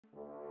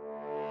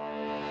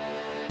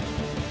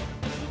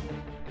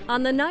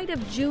On the night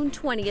of June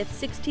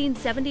 20th,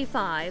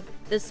 1675,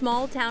 the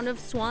small town of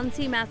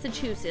Swansea,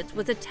 Massachusetts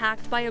was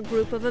attacked by a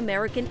group of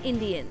American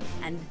Indians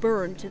and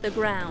burned to the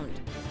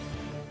ground.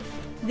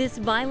 This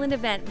violent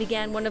event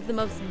began one of the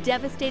most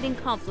devastating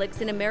conflicts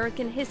in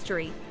American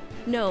history,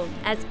 known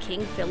as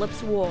King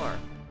Philip's War.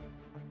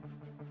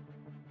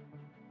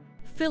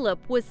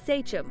 Philip was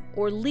sachem,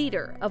 or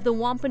leader, of the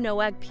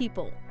Wampanoag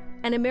people,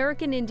 an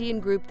American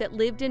Indian group that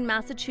lived in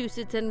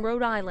Massachusetts and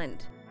Rhode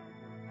Island.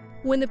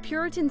 When the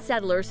Puritan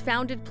settlers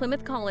founded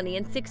Plymouth Colony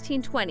in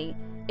 1620,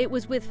 it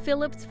was with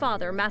Philip's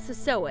father,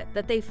 Massasoit,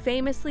 that they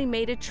famously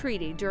made a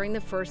treaty during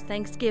the first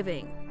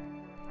Thanksgiving.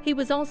 He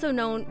was also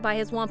known by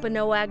his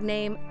Wampanoag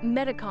name,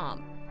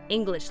 Metacom.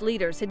 English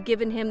leaders had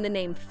given him the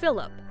name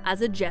Philip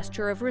as a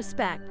gesture of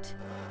respect.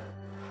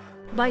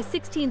 By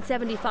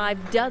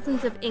 1675,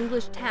 dozens of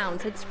English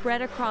towns had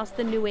spread across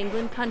the New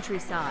England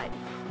countryside.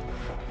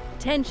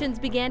 Tensions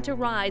began to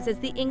rise as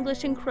the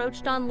English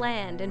encroached on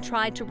land and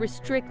tried to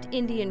restrict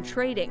Indian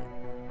trading,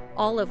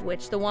 all of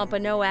which the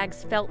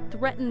Wampanoags felt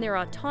threatened their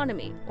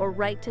autonomy or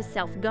right to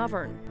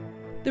self-govern.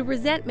 The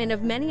resentment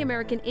of many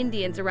American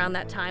Indians around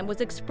that time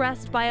was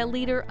expressed by a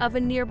leader of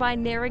a nearby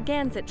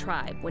Narragansett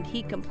tribe when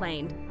he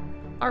complained,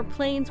 "Our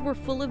plains were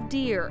full of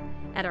deer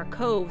and our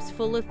coves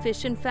full of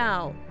fish and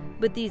fowl,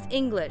 but these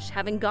English,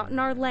 having gotten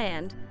our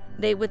land,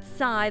 they with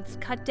scythes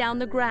cut down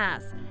the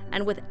grass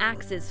and with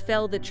axes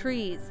fell the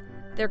trees.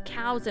 Their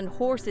cows and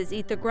horses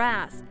eat the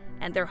grass,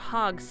 and their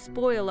hogs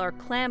spoil our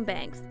clam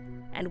banks,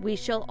 and we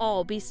shall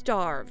all be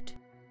starved."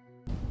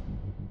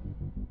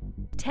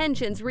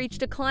 Tensions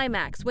reached a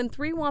climax when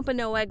 3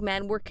 Wampanoag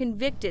men were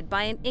convicted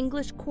by an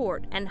English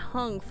court and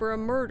hung for a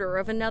murder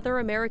of another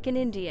American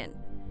Indian.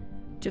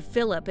 To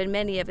Philip and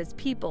many of his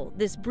people,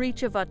 this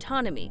breach of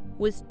autonomy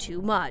was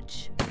too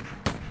much.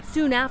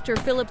 Soon after,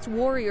 Philip's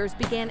warriors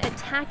began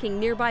attacking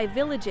nearby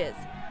villages,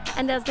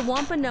 and as the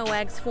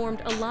Wampanoags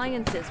formed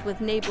alliances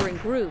with neighboring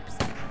groups,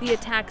 the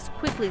attacks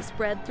quickly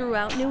spread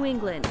throughout New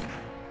England.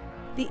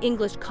 The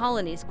English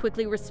colonies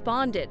quickly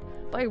responded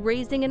by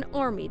raising an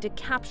army to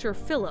capture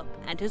Philip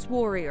and his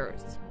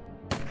warriors.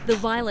 The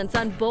violence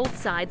on both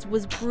sides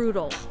was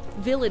brutal.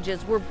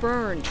 Villages were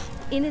burned,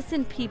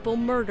 innocent people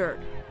murdered.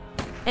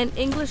 An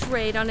English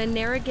raid on a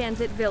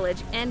Narragansett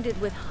village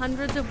ended with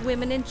hundreds of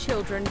women and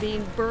children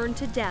being burned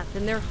to death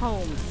in their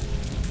homes.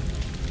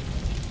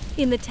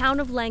 In the town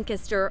of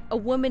Lancaster, a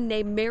woman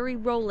named Mary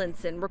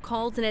Rowlandson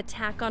recalls an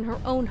attack on her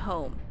own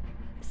home.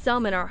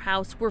 "Some in our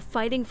house were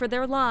fighting for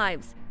their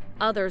lives,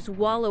 others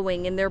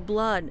wallowing in their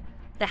blood,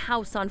 the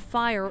house on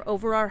fire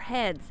over our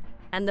heads,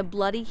 and the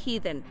bloody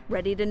heathen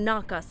ready to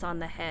knock us on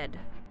the head."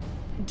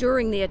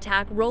 During the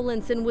attack,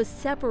 Rowlandson was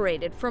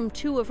separated from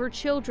 2 of her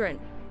children,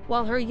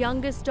 while her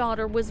youngest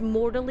daughter was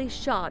mortally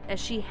shot as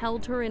she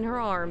held her in her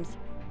arms.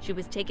 She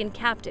was taken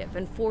captive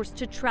and forced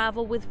to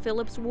travel with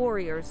Philip's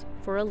warriors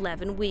for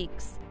 11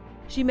 weeks.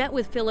 She met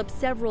with Philip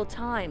several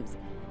times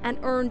and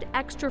earned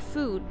extra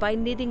food by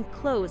knitting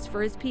clothes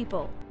for his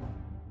people.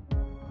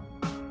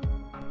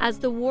 As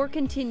the war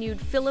continued,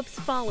 Philip's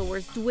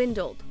followers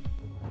dwindled.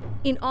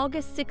 In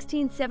August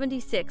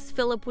 1676,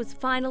 Philip was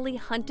finally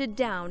hunted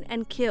down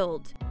and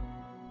killed.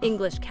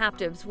 English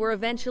captives were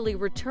eventually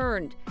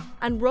returned,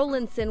 and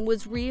Rowlandson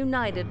was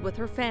reunited with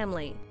her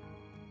family.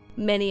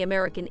 Many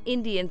American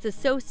Indians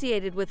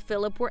associated with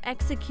Philip were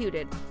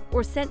executed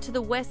or sent to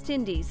the West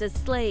Indies as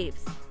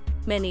slaves.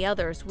 Many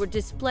others were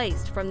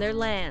displaced from their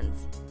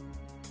lands.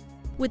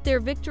 With their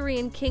victory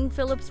in King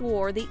Philip's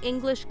War, the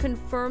English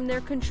confirmed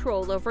their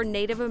control over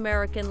Native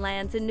American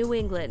lands in New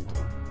England.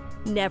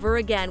 Never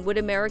again would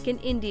American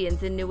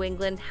Indians in New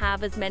England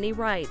have as many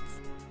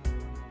rights.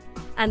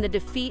 And the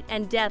defeat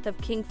and death of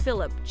King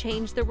Philip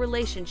changed the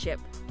relationship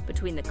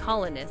between the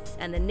colonists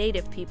and the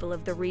native people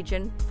of the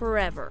region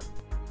forever.